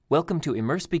Welcome to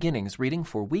Immerse Beginnings reading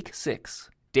for Week 6,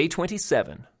 Day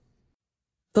 27.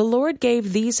 The Lord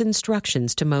gave these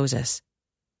instructions to Moses.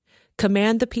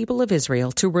 Command the people of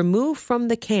Israel to remove from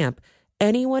the camp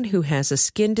anyone who has a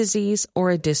skin disease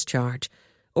or a discharge,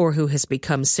 or who has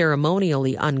become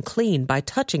ceremonially unclean by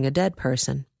touching a dead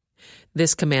person.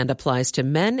 This command applies to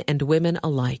men and women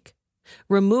alike.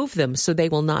 Remove them so they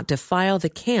will not defile the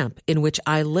camp in which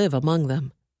I live among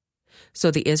them.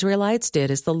 So the Israelites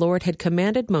did as the Lord had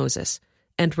commanded Moses,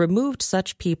 and removed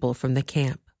such people from the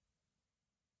camp.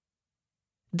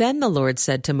 Then the Lord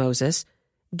said to Moses,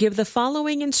 "Give the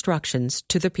following instructions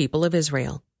to the people of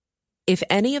Israel. If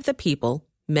any of the people,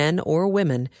 men or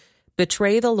women,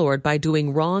 betray the Lord by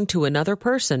doing wrong to another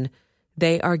person,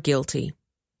 they are guilty.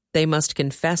 They must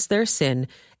confess their sin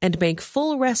and make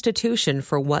full restitution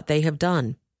for what they have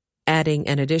done, adding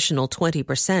an additional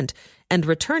 20% and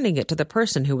returning it to the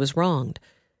person who was wronged.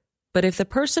 But if the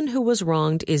person who was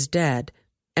wronged is dead,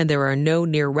 and there are no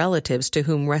near relatives to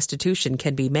whom restitution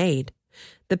can be made,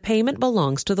 the payment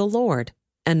belongs to the Lord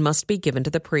and must be given to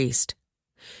the priest.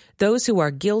 Those who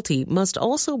are guilty must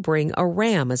also bring a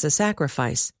ram as a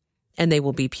sacrifice, and they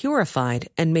will be purified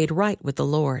and made right with the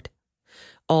Lord.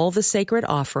 All the sacred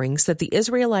offerings that the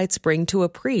Israelites bring to a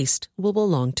priest will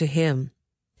belong to him.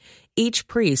 Each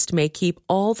priest may keep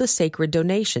all the sacred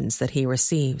donations that he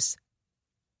receives."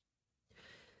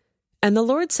 And the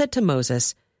Lord said to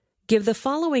Moses, "Give the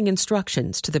following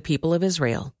instructions to the people of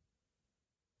Israel.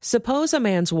 Suppose a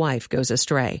man's wife goes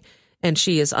astray, and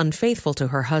she is unfaithful to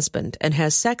her husband and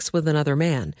has sex with another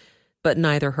man, but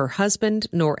neither her husband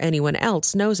nor anyone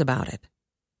else knows about it.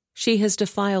 She has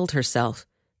defiled herself,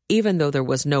 even though there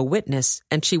was no witness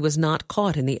and she was not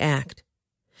caught in the act.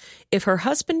 If her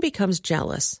husband becomes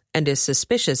jealous and is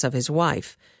suspicious of his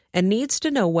wife and needs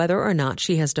to know whether or not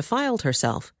she has defiled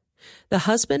herself, the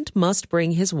husband must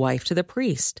bring his wife to the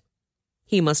priest.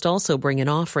 He must also bring an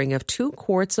offering of 2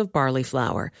 quarts of barley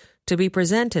flour to be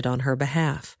presented on her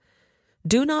behalf.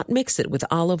 Do not mix it with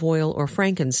olive oil or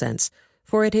frankincense,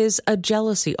 for it is a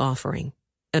jealousy offering,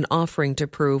 an offering to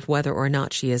prove whether or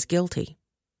not she is guilty.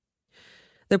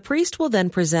 The priest will then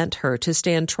present her to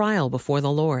stand trial before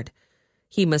the Lord.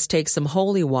 He must take some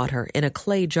holy water in a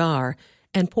clay jar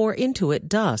and pour into it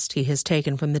dust he has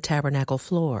taken from the tabernacle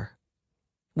floor.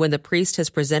 When the priest has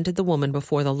presented the woman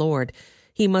before the Lord,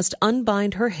 he must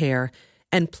unbind her hair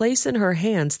and place in her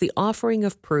hands the offering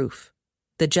of proof,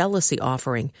 the jealousy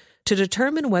offering, to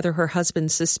determine whether her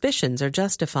husband's suspicions are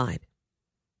justified.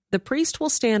 The priest will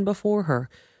stand before her,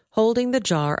 holding the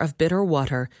jar of bitter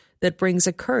water that brings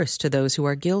a curse to those who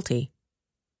are guilty.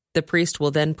 The priest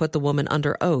will then put the woman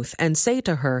under oath and say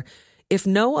to her, "If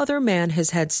no other man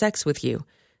has had sex with you,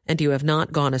 and you have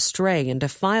not gone astray and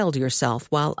defiled yourself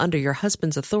while under your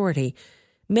husband's authority,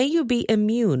 may you be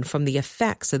immune from the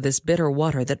effects of this bitter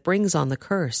water that brings on the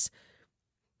curse.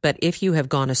 But if you have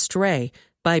gone astray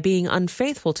by being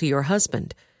unfaithful to your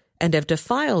husband, and have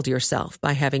defiled yourself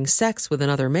by having sex with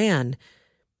another man,"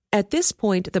 at this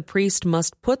point the priest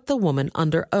must put the woman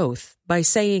under oath by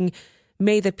saying,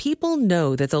 "May the people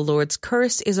know that the Lord's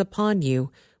curse is upon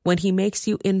you when he makes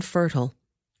you infertile,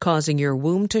 causing your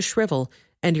womb to shrivel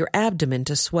and your abdomen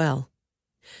to swell.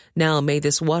 Now may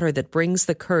this water that brings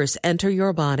the curse enter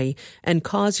your body and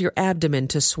cause your abdomen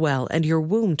to swell and your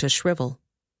womb to shrivel."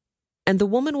 And the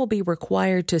woman will be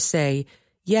required to say,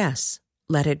 "Yes,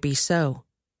 let it be so."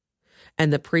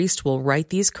 And the priest will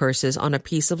write these curses on a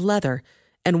piece of leather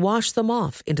and wash them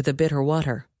off into the bitter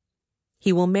water.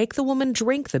 He will make the woman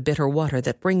drink the bitter water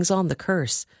that brings on the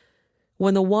curse.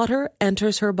 When the water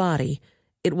enters her body,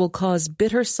 it will cause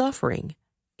bitter suffering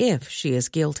if she is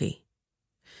guilty.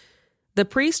 The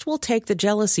priest will take the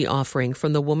jealousy offering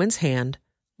from the woman's hand,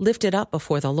 lift it up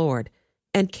before the Lord,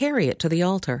 and carry it to the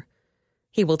altar.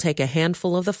 He will take a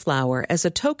handful of the flour as a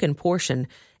token portion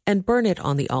and burn it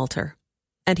on the altar,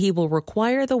 and he will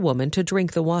require the woman to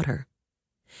drink the water.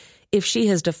 If she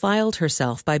has defiled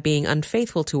herself by being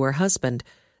unfaithful to her husband,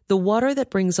 the water that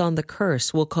brings on the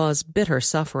curse will cause bitter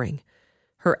suffering.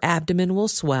 Her abdomen will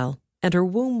swell, and her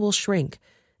womb will shrink,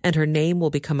 and her name will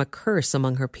become a curse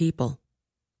among her people.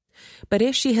 But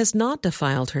if she has not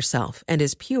defiled herself and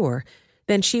is pure,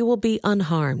 then she will be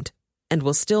unharmed, and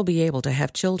will still be able to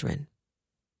have children.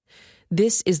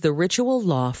 This is the ritual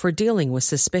law for dealing with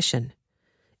suspicion.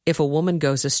 If a woman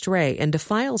goes astray and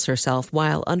defiles herself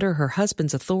while under her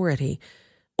husband's authority,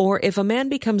 or if a man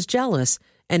becomes jealous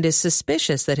and is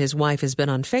suspicious that his wife has been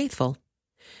unfaithful,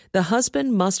 the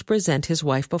husband must present his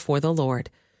wife before the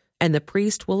Lord, and the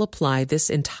priest will apply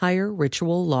this entire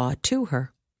ritual law to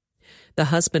her. The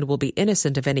husband will be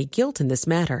innocent of any guilt in this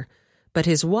matter, but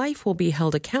his wife will be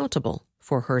held accountable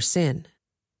for her sin.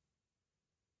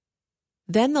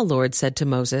 Then the Lord said to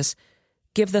Moses,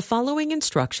 "Give the following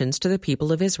instructions to the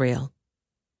people of Israel.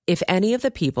 If any of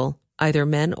the people, either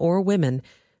men or women,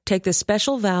 take the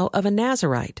special vow of a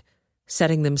Nazirite,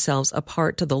 setting themselves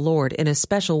apart to the Lord in a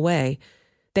special way,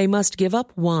 they must give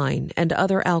up wine and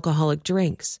other alcoholic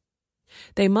drinks.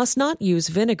 They must not use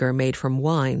vinegar made from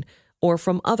wine or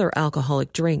from other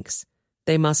alcoholic drinks.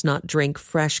 They must not drink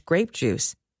fresh grape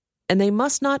juice, and they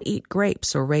must not eat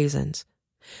grapes or raisins.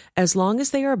 As long as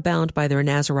they are bound by their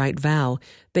Nazirite vow,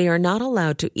 they are not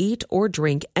allowed to eat or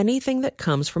drink anything that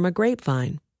comes from a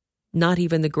grapevine, not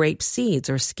even the grape seeds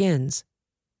or skins.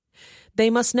 They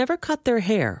must never cut their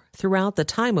hair throughout the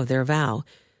time of their vow,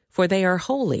 for they are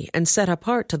holy and set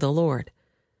apart to the Lord.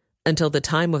 Until the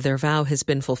time of their vow has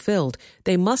been fulfilled,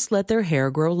 they must let their hair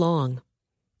grow long.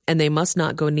 And they must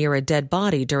not go near a dead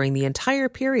body during the entire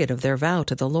period of their vow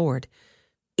to the Lord.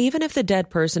 Even if the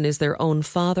dead person is their own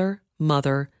father,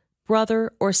 mother,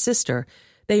 brother, or sister,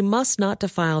 they must not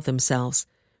defile themselves,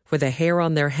 for the hair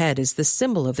on their head is the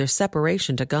symbol of their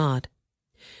separation to God.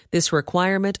 This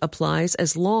requirement applies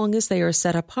as long as they are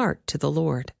set apart to the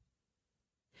Lord.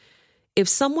 If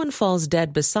someone falls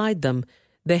dead beside them,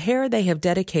 the hair they have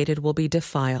dedicated will be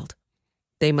defiled.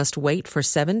 They must wait for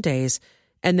 7 days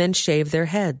and then shave their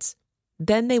heads.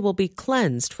 Then they will be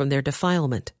cleansed from their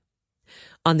defilement.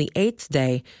 On the 8th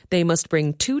day, they must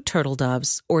bring 2 turtle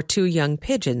doves or 2 young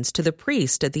pigeons to the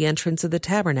priest at the entrance of the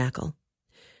tabernacle.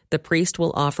 The priest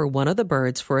will offer one of the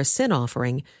birds for a sin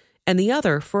offering and the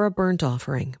other for a burnt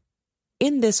offering.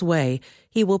 In this way,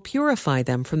 he will purify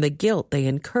them from the guilt they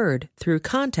incurred through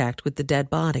contact with the dead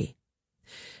body.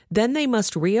 Then they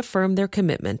must reaffirm their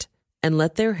commitment and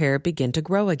let their hair begin to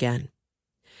grow again.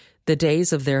 The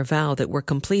days of their vow that were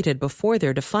completed before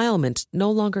their defilement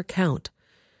no longer count.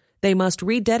 They must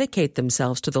rededicate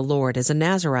themselves to the Lord as a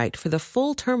Nazirite for the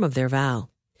full term of their vow,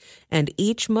 and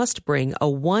each must bring a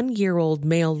 1-year-old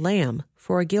male lamb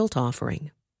for a guilt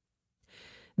offering.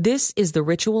 This is the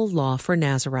ritual law for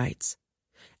Nazirites.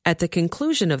 At the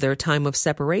conclusion of their time of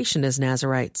separation as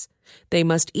Nazirites, they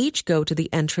must each go to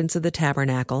the entrance of the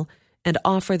tabernacle and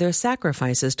offer their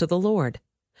sacrifices to the Lord: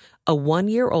 a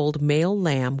 1-year-old male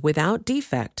lamb without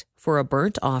defect for a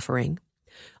burnt offering,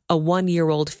 a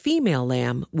 1-year-old female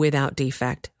lamb without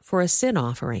defect for a sin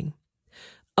offering,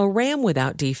 a ram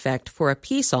without defect for a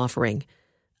peace offering,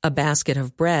 a basket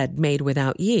of bread made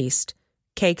without yeast,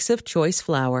 cakes of choice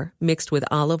flour mixed with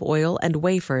olive oil and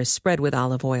wafers spread with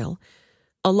olive oil,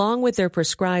 along with their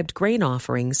prescribed grain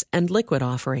offerings and liquid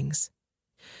offerings.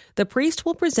 The priest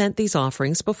will present these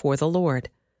offerings before the Lord,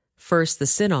 first the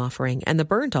sin offering and the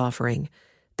burnt offering,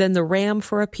 then the ram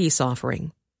for a peace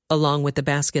offering, along with the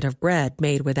basket of bread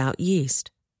made without yeast.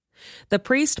 The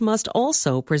priest must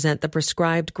also present the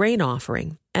prescribed grain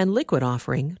offering and liquid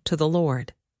offering to the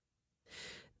Lord.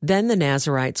 Then the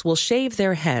Nazirites will shave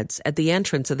their heads at the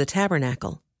entrance of the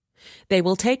tabernacle. They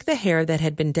will take the hair that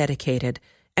had been dedicated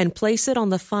and place it on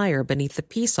the fire beneath the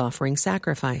peace offering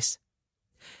sacrifice.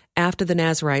 After the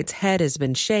Nazirite's head has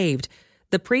been shaved,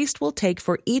 the priest will take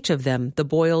for each of them the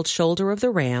boiled shoulder of the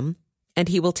ram, and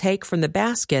he will take from the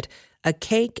basket a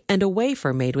cake and a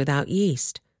wafer made without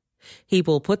yeast. He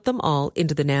will put them all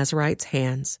into the Nazirite's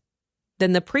hands.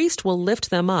 Then the priest will lift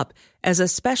them up as a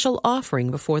special offering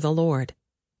before the Lord.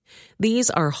 These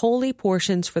are holy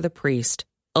portions for the priest,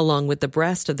 along with the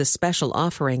breast of the special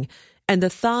offering and the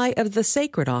thigh of the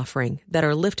sacred offering that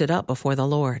are lifted up before the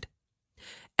Lord.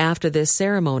 After this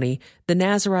ceremony, the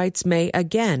Nazirites may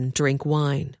again drink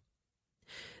wine.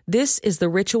 This is the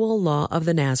ritual law of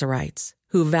the Nazirites,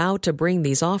 who vow to bring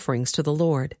these offerings to the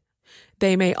Lord.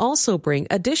 They may also bring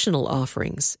additional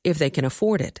offerings if they can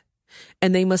afford it,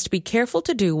 and they must be careful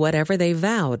to do whatever they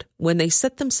vowed when they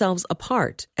set themselves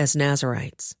apart as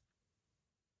Nazirites.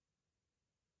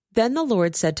 Then the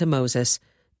Lord said to Moses,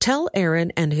 "Tell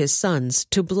Aaron and his sons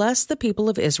to bless the people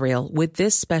of Israel with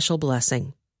this special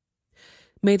blessing.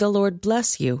 May the Lord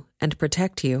bless you and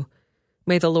protect you.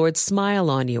 May the Lord smile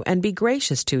on you and be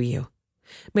gracious to you.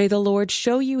 May the Lord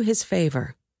show you his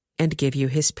favor and give you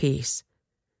his peace.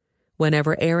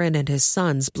 Whenever Aaron and his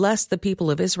sons bless the people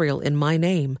of Israel in my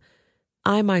name,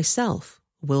 I myself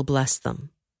will bless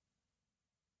them."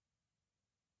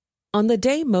 On the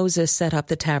day Moses set up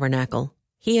the tabernacle,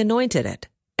 he anointed it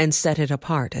and set it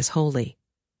apart as holy.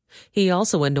 He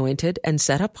also anointed and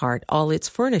set apart all its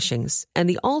furnishings and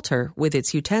the altar with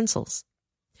its utensils.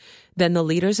 Then the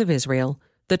leaders of Israel,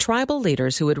 the tribal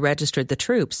leaders who had registered the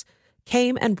troops,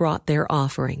 came and brought their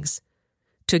offerings.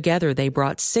 Together they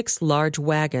brought 6 large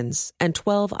wagons and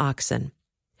 12 oxen.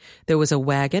 There was a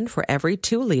wagon for every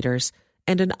 2 leaders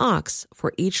and an ox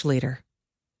for each leader.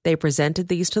 They presented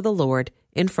these to the Lord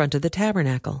in front of the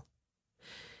tabernacle.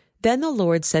 Then the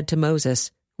Lord said to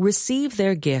Moses, "Receive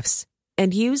their gifts,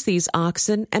 and use these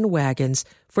oxen and wagons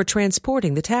for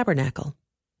transporting the tabernacle.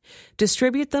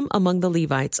 Distribute them among the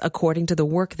Levites according to the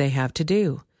work they have to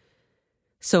do."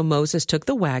 So Moses took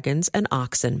the wagons and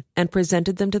oxen and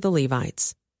presented them to the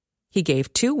Levites. He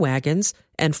gave 2 wagons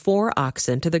and 4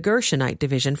 oxen to the Gershonite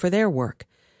division for their work,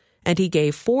 and he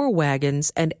gave 4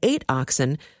 wagons and 8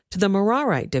 oxen to the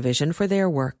Merarite division for their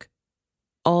work.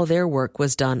 All their work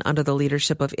was done under the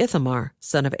leadership of Ithamar,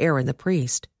 son of Aaron the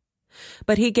priest.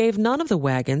 But he gave none of the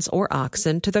wagons or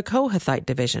oxen to the Kohathite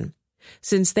division,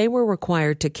 since they were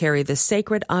required to carry the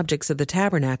sacred objects of the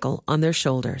tabernacle on their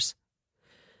shoulders.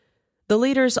 The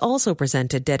leaders also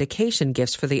presented dedication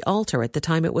gifts for the altar at the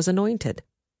time it was anointed.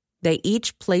 They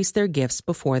each placed their gifts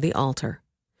before the altar.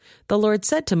 The Lord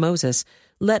said to Moses,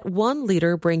 "Let one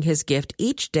leader bring his gift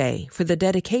each day for the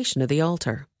dedication of the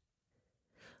altar."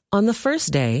 On the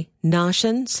first day,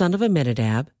 Nahshon, son of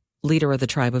Amminadab, leader of the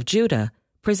tribe of Judah,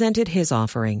 presented his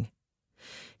offering.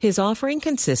 His offering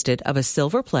consisted of a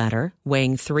silver platter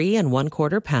weighing 3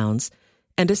 1/4 pounds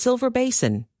and a silver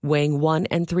basin weighing 1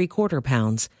 3/4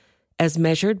 pounds, as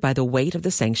measured by the weight of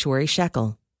the sanctuary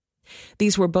shekel.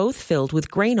 These were both filled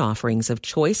with grain offerings of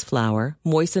choice flour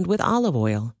moistened with olive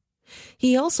oil.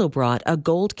 He also brought a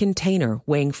gold container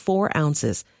weighing 4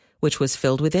 ounces, which was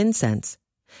filled with incense.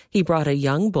 He brought a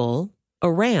young bull,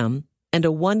 a ram, and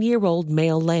a 1-year-old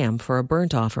male lamb for a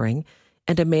burnt offering,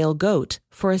 and a male goat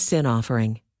for a sin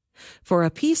offering. For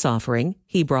a peace offering,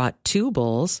 he brought 2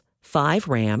 bulls, 5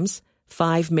 rams,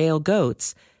 5 male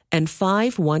goats, and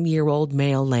 5 1-year-old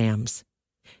male lambs.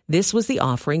 This was the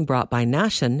offering brought by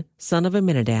Nahshon, son of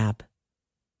Amminadab.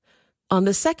 On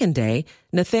the second day,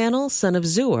 Nathanael, son of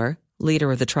Zuar,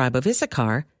 leader of the tribe of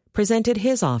Issachar, presented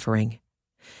his offering.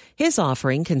 His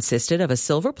offering consisted of a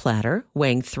silver platter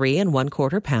weighing 3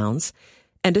 1/4 pounds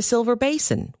and a silver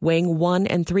basin weighing 1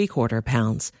 3/4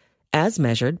 pounds, as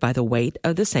measured by the weight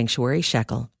of the sanctuary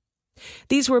shekel.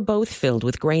 These were both filled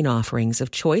with grain offerings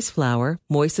of choice flour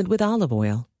moistened with olive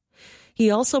oil. He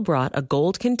also brought a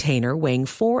gold container weighing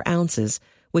 4 ounces,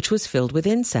 which was filled with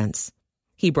incense.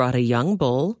 He brought a young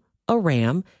bull, a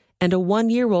ram, and a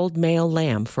 1-year-old male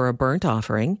lamb for a burnt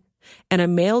offering, and a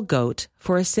male goat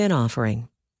for a sin offering.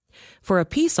 For a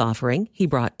peace offering, he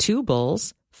brought 2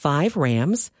 bulls, 5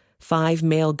 rams, 5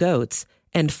 male goats,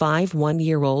 and 5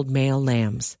 1-year-old male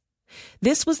lambs.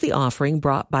 This was the offering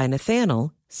brought by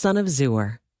Nathanael, son of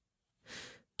Zuar.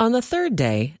 On the third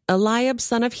day, Eliab,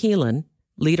 son of Helon,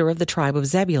 leader of the tribe of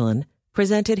Zebulun,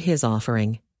 presented his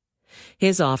offering.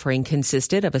 His offering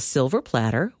consisted of a silver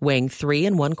platter weighing 3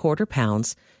 1/4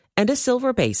 pounds and a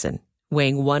silver basin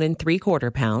weighing 1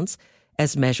 3/4 pounds,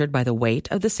 as measured by the weight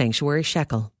of the sanctuary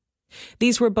shekel.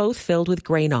 These were both filled with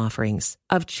grain offerings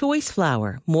of choice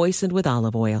flour moistened with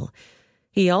olive oil.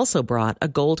 He also brought a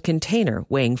gold container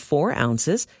weighing 4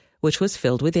 ounces, which was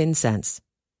filled with incense.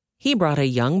 He brought a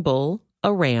young bull,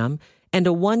 a ram, and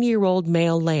a 1-year-old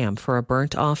male lamb for a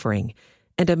burnt offering,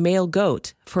 and a male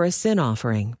goat for a sin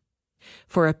offering.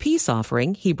 For a peace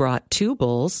offering, he brought 2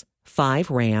 bulls, 5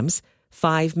 rams,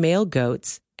 5 male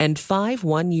goats, and 5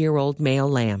 1-year-old male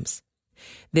lambs.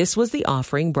 This was the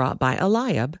offering brought by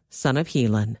Eliab, son of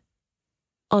Helon.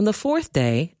 On the fourth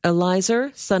day,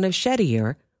 Elizur, son of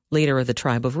Shedeur, leader of the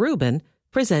tribe of Reuben,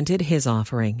 presented his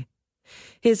offering.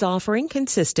 His offering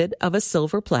consisted of a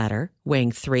silver platter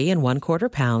weighing 3 1/4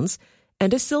 pounds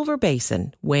and a silver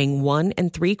basin weighing 1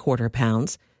 3/4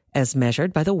 pounds, as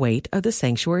measured by the weight of the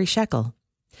sanctuary shekel.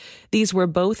 These were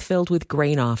both filled with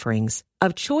grain offerings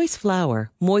of choice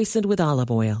flour moistened with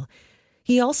olive oil.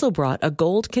 He also brought a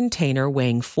gold container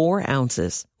weighing 4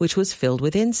 ounces, which was filled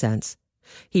with incense.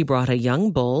 He brought a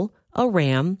young bull, a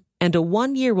ram, and a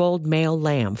 1-year-old male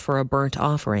lamb for a burnt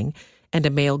offering, and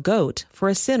a male goat for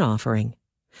a sin offering.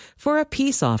 For a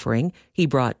peace offering, he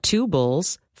brought 2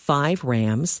 bulls, 5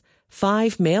 rams,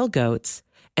 5 male goats,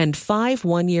 and 5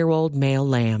 1-year-old male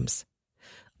lambs.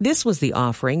 This was the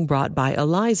offering brought by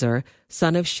Elizur,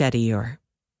 son of Shedeur.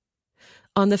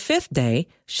 On the fifth day,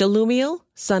 Shelumiel,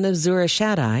 son of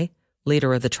Zurishaddai,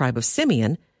 leader of the tribe of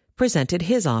Simeon, presented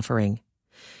his offering.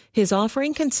 His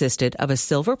offering consisted of a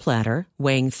silver platter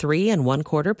weighing 3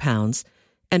 1/4 pounds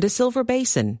and a silver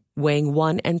basin weighing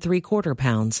 1 3/4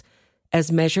 pounds,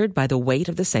 as measured by the weight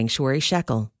of the sanctuary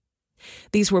shekel.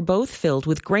 These were both filled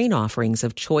with grain offerings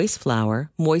of choice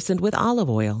flour moistened with olive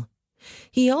oil.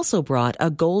 He also brought a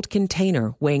gold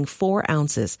container weighing 4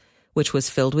 ounces, which was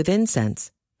filled with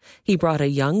incense. He brought a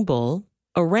young bull,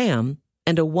 a ram,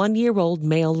 and a 1-year-old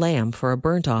male lamb for a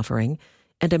burnt offering,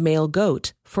 and a male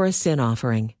goat for a sin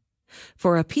offering.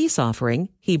 For a peace offering,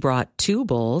 he brought 2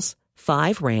 bulls,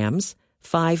 5 rams,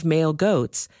 5 male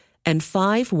goats, and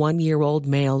 5 one-year-old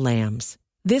male lambs.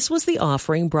 This was the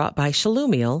offering brought by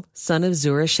Shelumiel, son of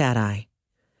Zurishaddai.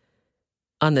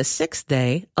 On the 6th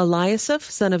day, Eliasaph,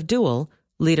 son of Deuel,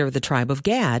 leader of the tribe of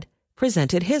Gad,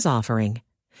 presented his offering.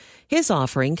 His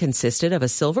offering consisted of a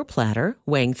silver platter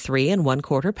weighing 3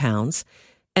 1/4 pounds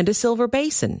and a silver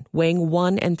basin weighing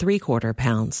 1 3/4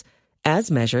 pounds,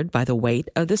 as measured by the weight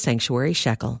of the sanctuary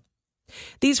shekel.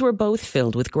 These were both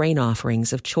filled with grain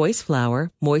offerings of choice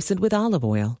flour moistened with olive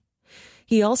oil.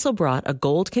 He also brought a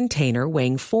gold container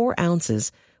weighing 4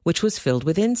 ounces, which was filled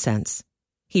with incense.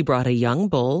 He brought a young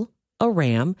bull, a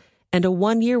ram, and a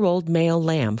 1-year-old male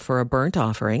lamb for a burnt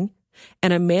offering,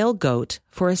 and a male goat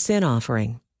for a sin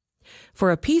offering.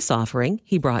 For a peace offering,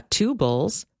 he brought 2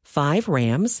 bulls, 5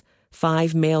 rams,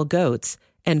 5 male goats,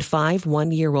 and 5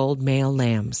 one-year-old male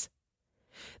lambs.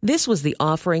 This was the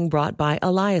offering brought by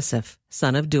Eliasaph,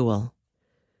 son of Deuel.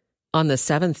 On the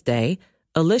 7th day,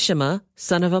 Elishama,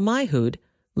 son of Ammihud,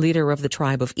 leader of the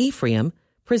tribe of Ephraim,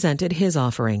 presented his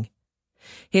offering.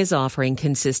 His offering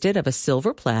consisted of a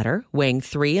silver platter weighing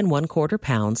 3 1/4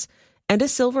 pounds and a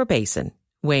silver basin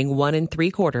weighing 1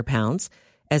 3/4 pounds,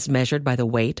 as measured by the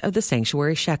weight of the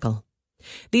sanctuary shekel.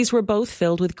 These were both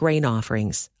filled with grain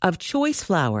offerings of choice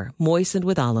flour moistened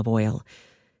with olive oil.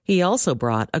 He also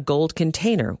brought a gold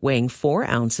container weighing 4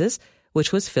 ounces,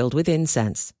 which was filled with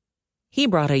incense. He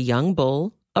brought a young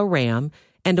bull, a ram,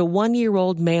 and a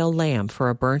 1-year-old male lamb for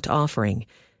a burnt offering,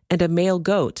 and a male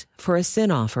goat for a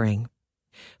sin offering.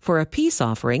 For a peace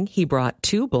offering, he brought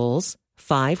 2 bulls,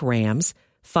 5 rams,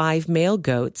 5 male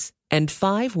goats, and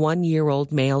 5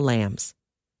 one-year-old male lambs.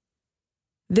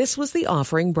 This was the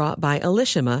offering brought by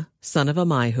Elishama, son of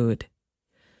Ammihud.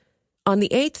 On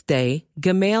the 8th day,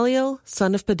 Gamaliel,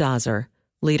 son of Pedazur,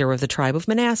 leader of the tribe of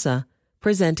Manasseh,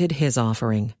 presented his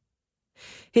offering.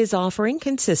 His offering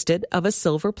consisted of a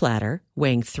silver platter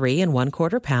weighing 3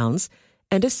 1/4 pounds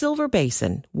and a silver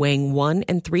basin weighing 1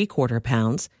 3/4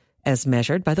 pounds, as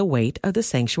measured by the weight of the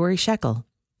sanctuary shekel.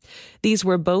 These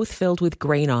were both filled with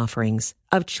grain offerings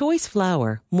of choice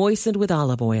flour moistened with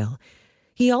olive oil.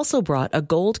 He also brought a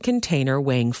gold container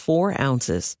weighing 4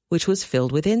 ounces, which was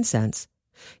filled with incense.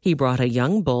 He brought a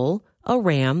young bull, a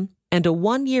ram, and a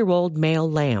 1-year-old male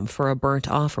lamb for a burnt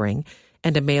offering,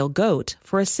 and a male goat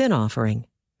for a sin offering.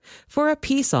 For a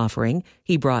peace offering,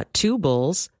 he brought 2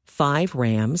 bulls, 5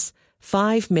 rams,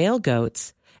 5 male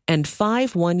goats, and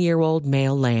 5 one-year-old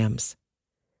male lambs.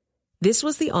 This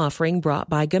was the offering brought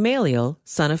by Gamaliel,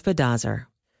 son of Pedazur.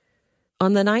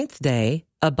 On the 9th day,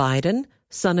 Abidan,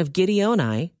 son of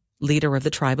Gideoni, leader of the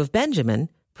tribe of Benjamin,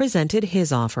 presented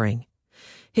his offering.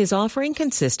 His offering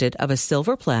consisted of a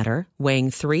silver platter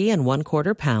weighing 3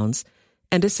 1/4 pounds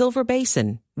and a silver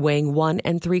basin weighing 1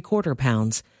 3/4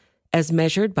 pounds, as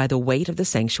measured by the weight of the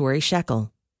sanctuary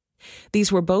shekel.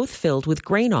 These were both filled with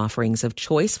grain offerings of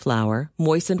choice flour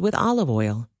moistened with olive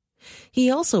oil.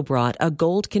 He also brought a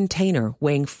gold container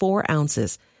weighing 4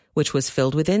 ounces, which was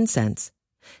filled with incense.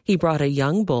 He brought a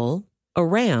young bull, a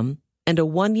ram, and a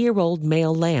 1-year-old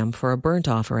male lamb for a burnt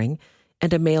offering,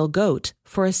 and a male goat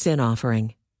for a sin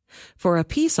offering. For a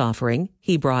peace offering,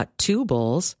 he brought 2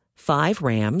 bulls, 5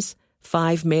 rams,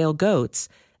 5 male goats,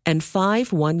 and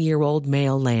 5 one-year-old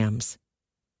male lambs.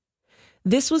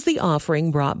 This was the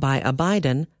offering brought by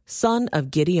Abidan, son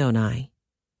of Gideoni.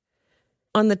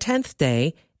 On the 10th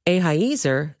day,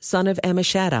 Ahiezer, son of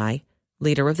Ammishaddai,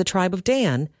 leader of the tribe of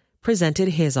Dan, presented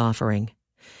his offering.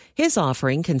 His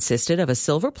offering consisted of a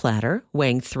silver platter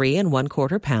weighing 3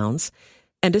 1/4 pounds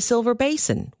and a silver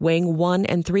basin weighing 1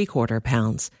 3/4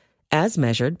 pounds, as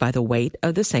measured by the weight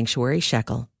of the sanctuary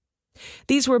shekel.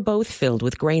 These were both filled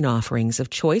with grain offerings of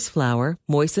choice flour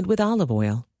moistened with olive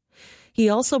oil. He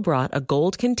also brought a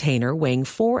gold container weighing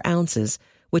 4 ounces,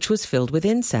 which was filled with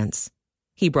incense.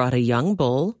 He brought a young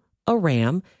bull, a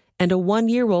ram, and a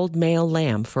 1-year-old male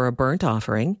lamb for a burnt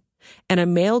offering, and a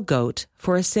male goat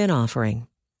for a sin offering.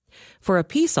 For a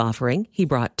peace offering, he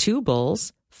brought 2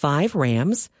 bulls, 5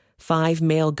 rams, 5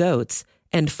 male goats,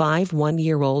 and 5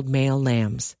 one-year-old male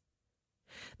lambs.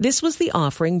 This was the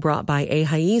offering brought by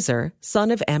Ahiezer,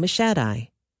 son of Ammishaddai.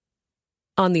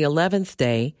 On the 11th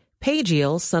day,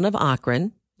 Pagiel, son of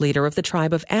Ochran, leader of the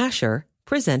tribe of Asher,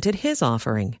 presented his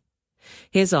offering.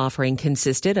 His offering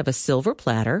consisted of a silver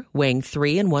platter weighing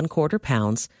 3 1/4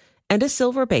 pounds and a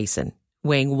silver basin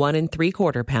weighing 1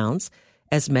 3/4 pounds,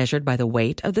 as measured by the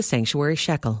weight of the sanctuary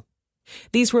shekel.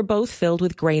 These were both filled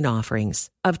with grain offerings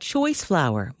of choice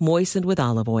flour moistened with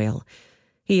olive oil.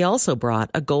 He also brought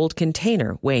a gold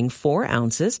container weighing 4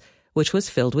 ounces, which was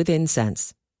filled with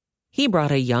incense. He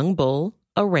brought a young bull,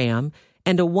 a ram,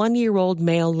 and a 1-year-old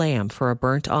male lamb for a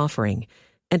burnt offering,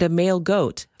 and a male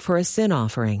goat for a sin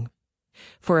offering.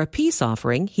 For a peace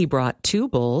offering, he brought 2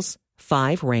 bulls,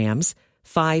 5 rams,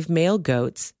 5 male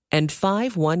goats, and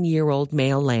 5 one-year-old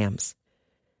male lambs.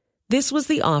 This was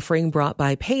the offering brought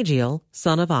by Pagiel,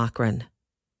 son of Ochran.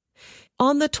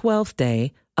 On the 12th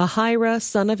day, Ahira,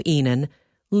 son of Enan,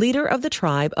 leader of the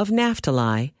tribe of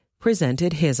Naphtali,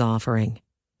 presented his offering.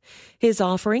 His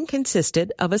offering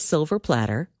consisted of a silver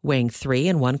platter weighing 3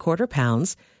 1/4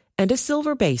 pounds and a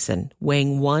silver basin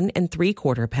weighing 1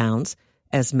 3/4 pounds,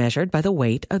 as measured by the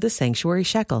weight of the sanctuary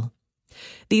shekel.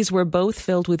 These were both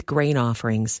filled with grain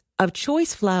offerings of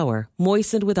choice flour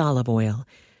moistened with olive oil.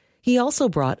 He also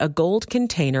brought a gold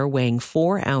container weighing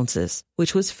 4 ounces,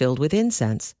 which was filled with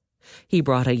incense. He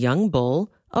brought a young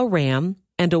bull, a ram,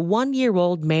 and a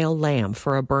 1-year-old male lamb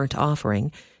for a burnt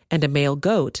offering, and a male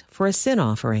goat for a sin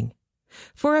offering.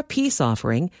 For a peace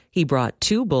offering, he brought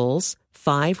 2 bulls,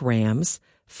 5 rams,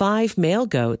 5 male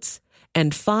goats,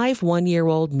 and 5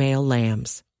 one-year-old male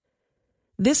lambs.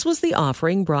 This was the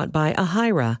offering brought by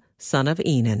Ahira, son of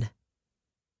Enan.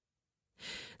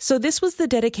 So this was the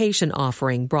dedication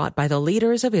offering brought by the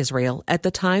leaders of Israel at the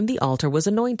time the altar was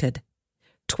anointed: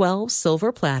 12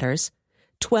 silver platters,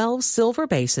 12 silver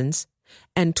basins,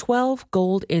 and 12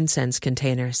 gold incense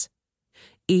containers.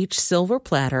 Each silver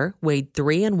platter weighed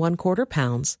 3 1/4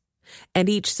 pounds, and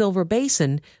each silver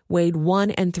basin weighed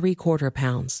 1 3/4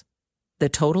 pounds. The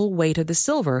total weight of the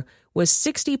silver was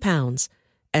 60 pounds,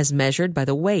 as measured by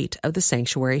the weight of the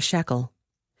sanctuary shekel.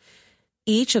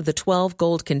 Each of the 12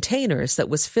 gold containers that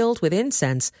was filled with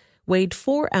incense weighed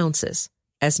 4 ounces,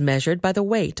 as measured by the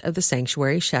weight of the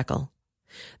sanctuary shekel.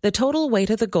 The total weight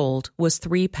of the gold was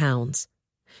 3 pounds.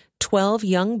 12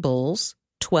 young bulls,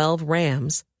 12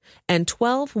 rams, and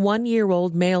 12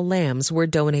 one-year-old male lambs were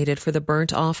donated for the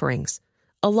burnt offerings,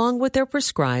 along with their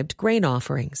prescribed grain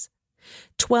offerings.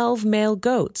 12 male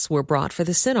goats were brought for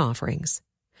the sin offerings.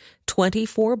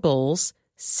 24 bulls,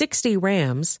 60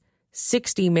 rams,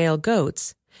 60 male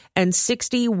goats, and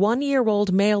 60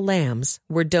 one-year-old male lambs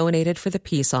were donated for the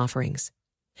peace offerings.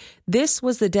 This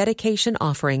was the dedication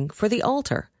offering for the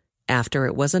altar after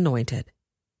it was anointed.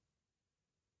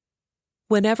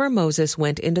 Whenever Moses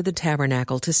went into the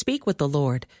tabernacle to speak with the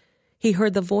Lord, he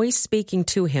heard the voice speaking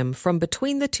to him from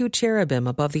between the 2 cherubim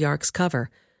above the ark's cover,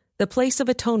 the place of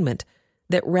atonement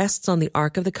that rests on the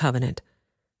Ark of the Covenant.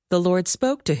 The Lord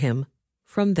spoke to him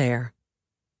from there.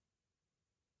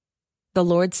 The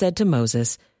Lord said to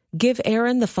Moses, "Give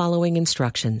Aaron the following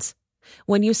instructions.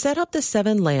 When you set up the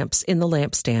 7 lamps in the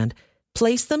lampstand,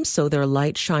 place them so their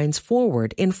light shines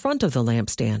forward in front of the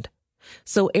lampstand."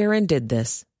 So Aaron did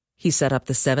this. He set up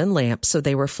the 7 lamps so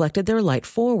they reflected their light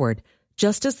forward,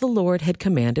 just as the Lord had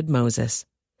commanded Moses.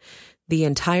 The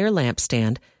entire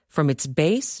lampstand, from its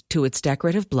base to its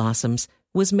decorative blossoms,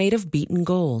 was made of beaten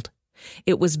gold.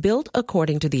 It was built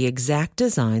according to the exact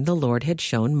design the Lord had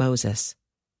shown Moses.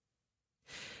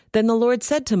 Then the Lord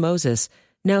said to Moses,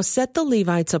 "Now set the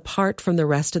Levites apart from the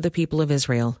rest of the people of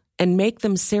Israel and make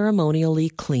them ceremonially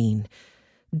clean.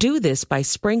 Do this by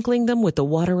sprinkling them with the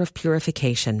water of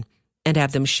purification, and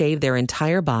have them shave their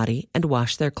entire body and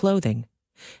wash their clothing.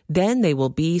 Then they will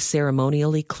be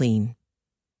ceremonially clean.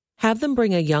 Have them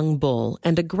bring a young bull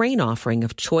and a grain offering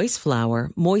of choice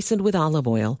flour moistened with olive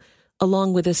oil,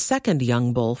 along with a second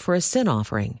young bull for a sin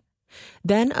offering.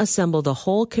 Then assemble the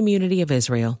whole community of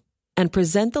Israel and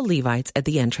present the Levites at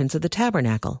the entrance of the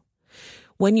tabernacle.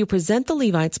 When you present the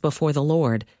Levites before the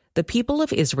Lord, the people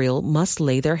of Israel must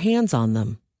lay their hands on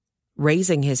them.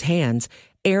 Raising his hands,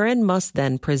 Aaron must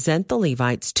then present the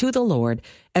Levites to the Lord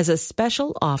as a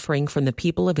special offering from the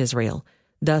people of Israel,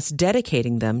 thus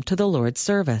dedicating them to the Lord's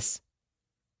service.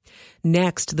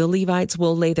 Next, the Levites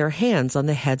will lay their hands on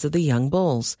the heads of the young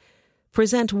bulls.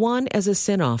 Present one as a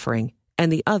sin offering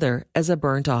and the other as a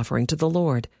burnt offering to the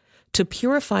Lord, to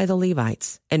purify the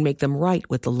Levites and make them right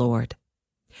with the Lord.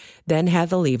 Then have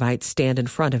the Levites stand in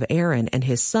front of Aaron and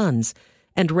his sons,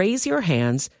 and raise your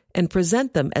hands and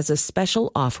present them as a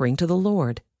special offering to the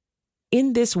Lord.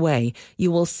 In this way,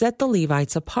 you will set the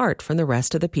Levites apart from the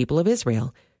rest of the people of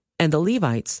Israel, and the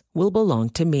Levites will belong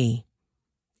to me.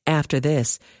 After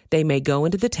this, they may go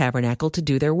into the tabernacle to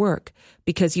do their work,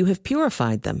 because you have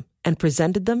purified them and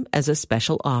presented them as a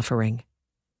special offering.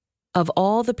 Of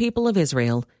all the people of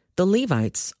Israel, the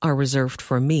Levites are reserved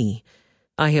for me.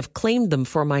 I have claimed them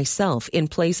for myself in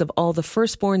place of all the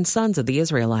firstborn sons of the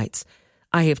Israelites.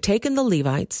 I have taken the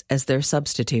Levites as their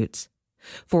substitutes.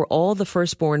 For all the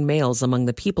firstborn males among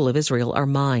the people of Israel are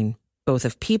mine, both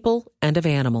of people and of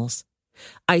animals.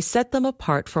 I set them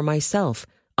apart for myself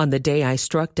on the day I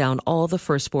struck down all the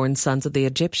firstborn sons of the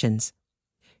Egyptians.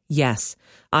 Yes,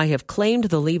 I have claimed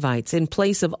the Levites in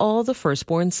place of all the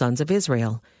firstborn sons of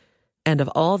Israel. And of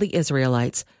all the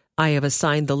Israelites, I have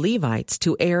assigned the Levites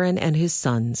to Aaron and his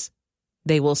sons.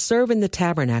 They will serve in the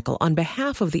tabernacle on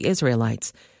behalf of the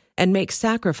Israelites and make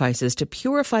sacrifices to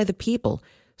purify the people,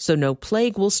 so no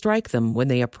plague will strike them when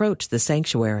they approach the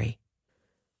sanctuary."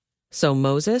 So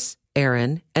Moses,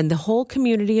 Aaron, and the whole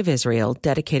community of Israel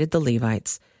dedicated the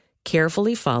Levites,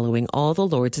 carefully following all the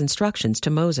Lord's instructions to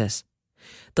Moses.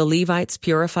 The Levites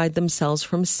purified themselves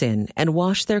from sin and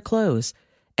washed their clothes,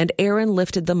 and Aaron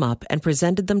lifted them up and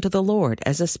presented them to the Lord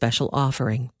as a special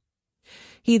offering.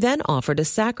 He then offered a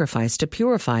sacrifice to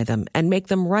purify them and make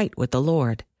them right with the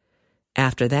Lord.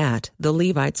 After that, the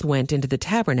Levites went into the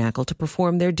tabernacle to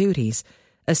perform their duties,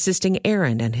 assisting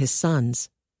Aaron and his sons.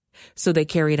 So they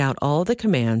carried out all the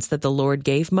commands that the Lord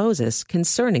gave Moses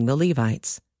concerning the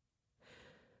Levites.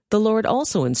 The Lord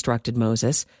also instructed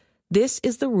Moses, "This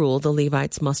is the rule the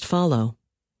Levites must follow.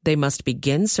 They must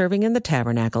begin serving in the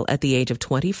tabernacle at the age of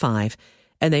 25,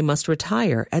 and they must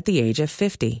retire at the age of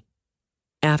 50.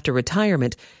 After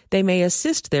retirement, they may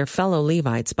assist their fellow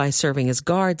Levites by serving as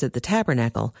guards at the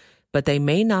tabernacle, but they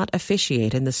may not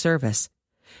officiate in the service.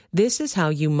 This is how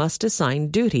you must assign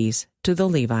duties to the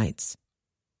Levites."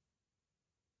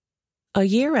 A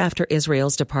year after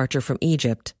Israel's departure from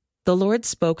Egypt, the Lord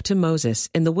spoke to Moses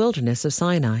in the wilderness of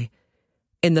Sinai.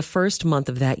 In the first month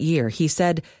of that year, he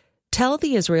said, "Tell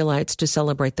the Israelites to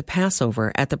celebrate the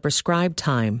Passover at the prescribed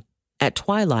time, at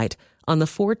twilight, on the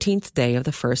 14th day of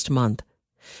the first month.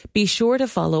 Be sure to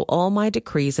follow all my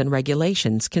decrees and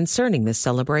regulations concerning this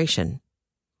celebration."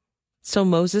 So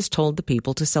Moses told the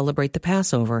people to celebrate the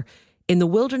Passover in the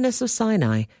wilderness of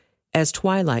Sinai as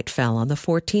twilight fell on the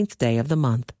 14th day of the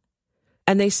month.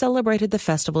 And they celebrated the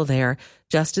festival there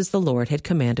just as the Lord had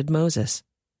commanded Moses.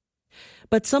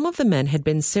 But some of the men had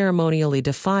been ceremonially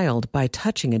defiled by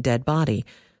touching a dead body,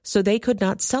 so they could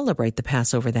not celebrate the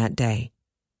Passover that day.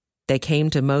 They came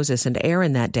to Moses and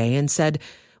Aaron that day and said,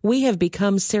 "We have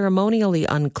become ceremonially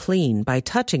unclean by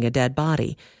touching a dead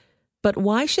body. But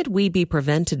why should we be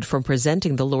prevented from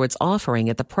presenting the Lord's offering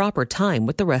at the proper time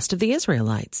with the rest of the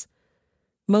Israelites?"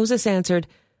 Moses answered,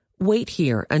 "Wait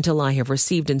here until I have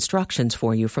received instructions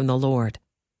for you from the Lord."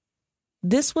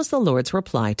 This was the Lord's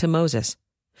reply to Moses.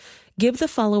 "Give the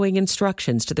following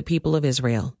instructions to the people of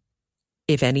Israel.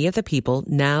 If any of the people,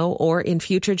 now or in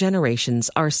future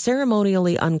generations, are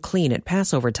ceremonially unclean at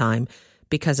Passover time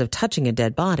because of touching a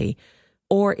dead body,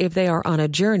 or if they are on a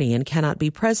journey and cannot be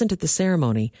present at the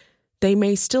ceremony, they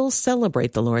may still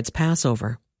celebrate the Lord's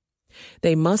Passover.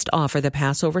 They must offer the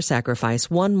Passover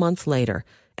sacrifice 1 month later,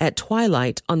 at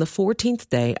twilight on the 14th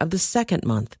day of the second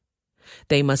month.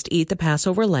 They must eat the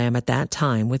Passover lamb at that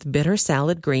time with bitter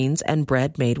salad greens and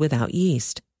bread made without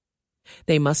yeast.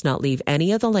 They must not leave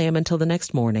any of the lamb until the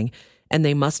next morning, and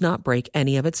they must not break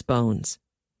any of its bones.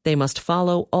 They must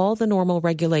follow all the normal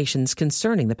regulations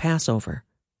concerning the Passover.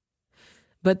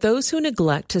 But those who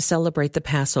neglect to celebrate the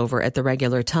Passover at the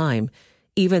regular time,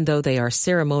 even though they are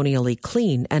ceremonially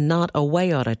clean and not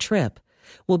away on a trip,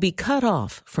 will be cut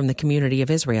off from the community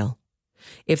of Israel.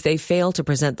 If they fail to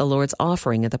present the Lord's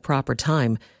offering at the proper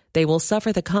time, they will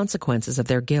suffer the consequences of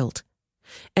their guilt.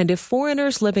 And if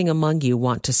foreigners living among you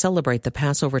want to celebrate the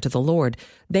Passover to the Lord,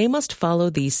 they must follow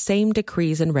these same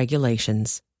decrees and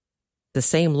regulations. The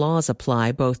same laws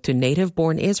apply both to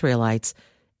native-born Israelites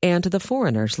and to the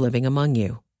foreigners living among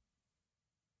you.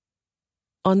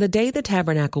 On the day the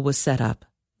tabernacle was set up,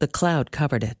 the cloud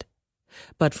covered it.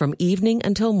 But from evening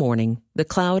until morning, the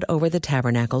cloud over the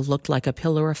tabernacle looked like a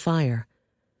pillar of fire.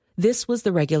 This was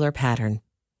the regular pattern.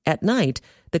 At night,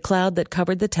 the cloud that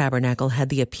covered the tabernacle had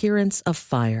the appearance of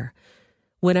fire.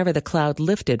 Whenever the cloud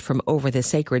lifted from over the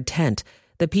sacred tent,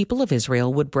 the people of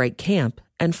Israel would break camp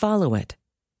and follow it.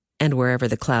 And wherever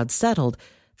the cloud settled,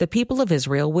 the people of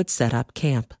Israel would set up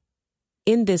camp.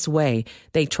 In this way,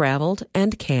 they traveled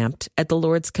and camped at the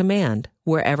Lord's command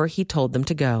wherever he told them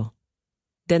to go.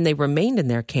 Then they remained in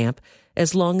their camp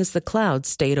as long as the cloud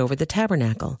stayed over the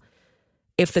tabernacle.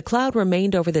 If the cloud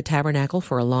remained over the tabernacle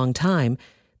for a long time,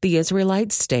 the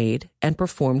Israelites stayed and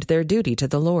performed their duty to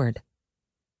the Lord.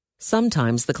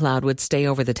 Sometimes the cloud would stay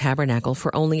over the tabernacle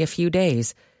for only a few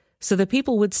days, so the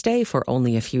people would stay for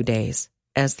only a few days,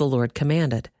 as the Lord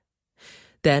commanded.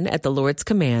 Then, at the Lord's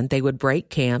command, they would break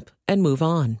camp and move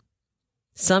on.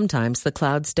 Sometimes the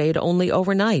cloud stayed only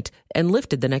overnight and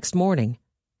lifted the next morning.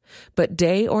 But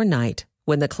day or night,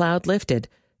 when the cloud lifted,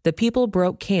 the people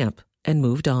broke camp and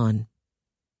moved on.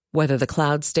 Whether the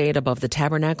cloud stayed above the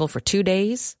tabernacle for 2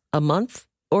 days, a month,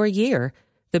 or a year,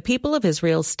 the people of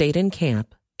Israel stayed in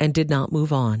camp and did not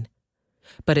move on.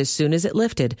 But as soon as it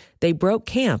lifted, they broke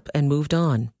camp and moved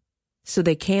on. So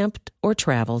they camped or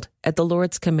traveled at the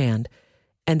Lord's command,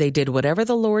 and they did whatever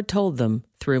the Lord told them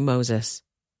through Moses.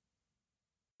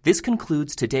 This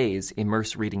concludes today's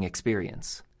Immerse reading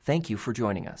experience. Thank you for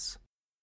joining us.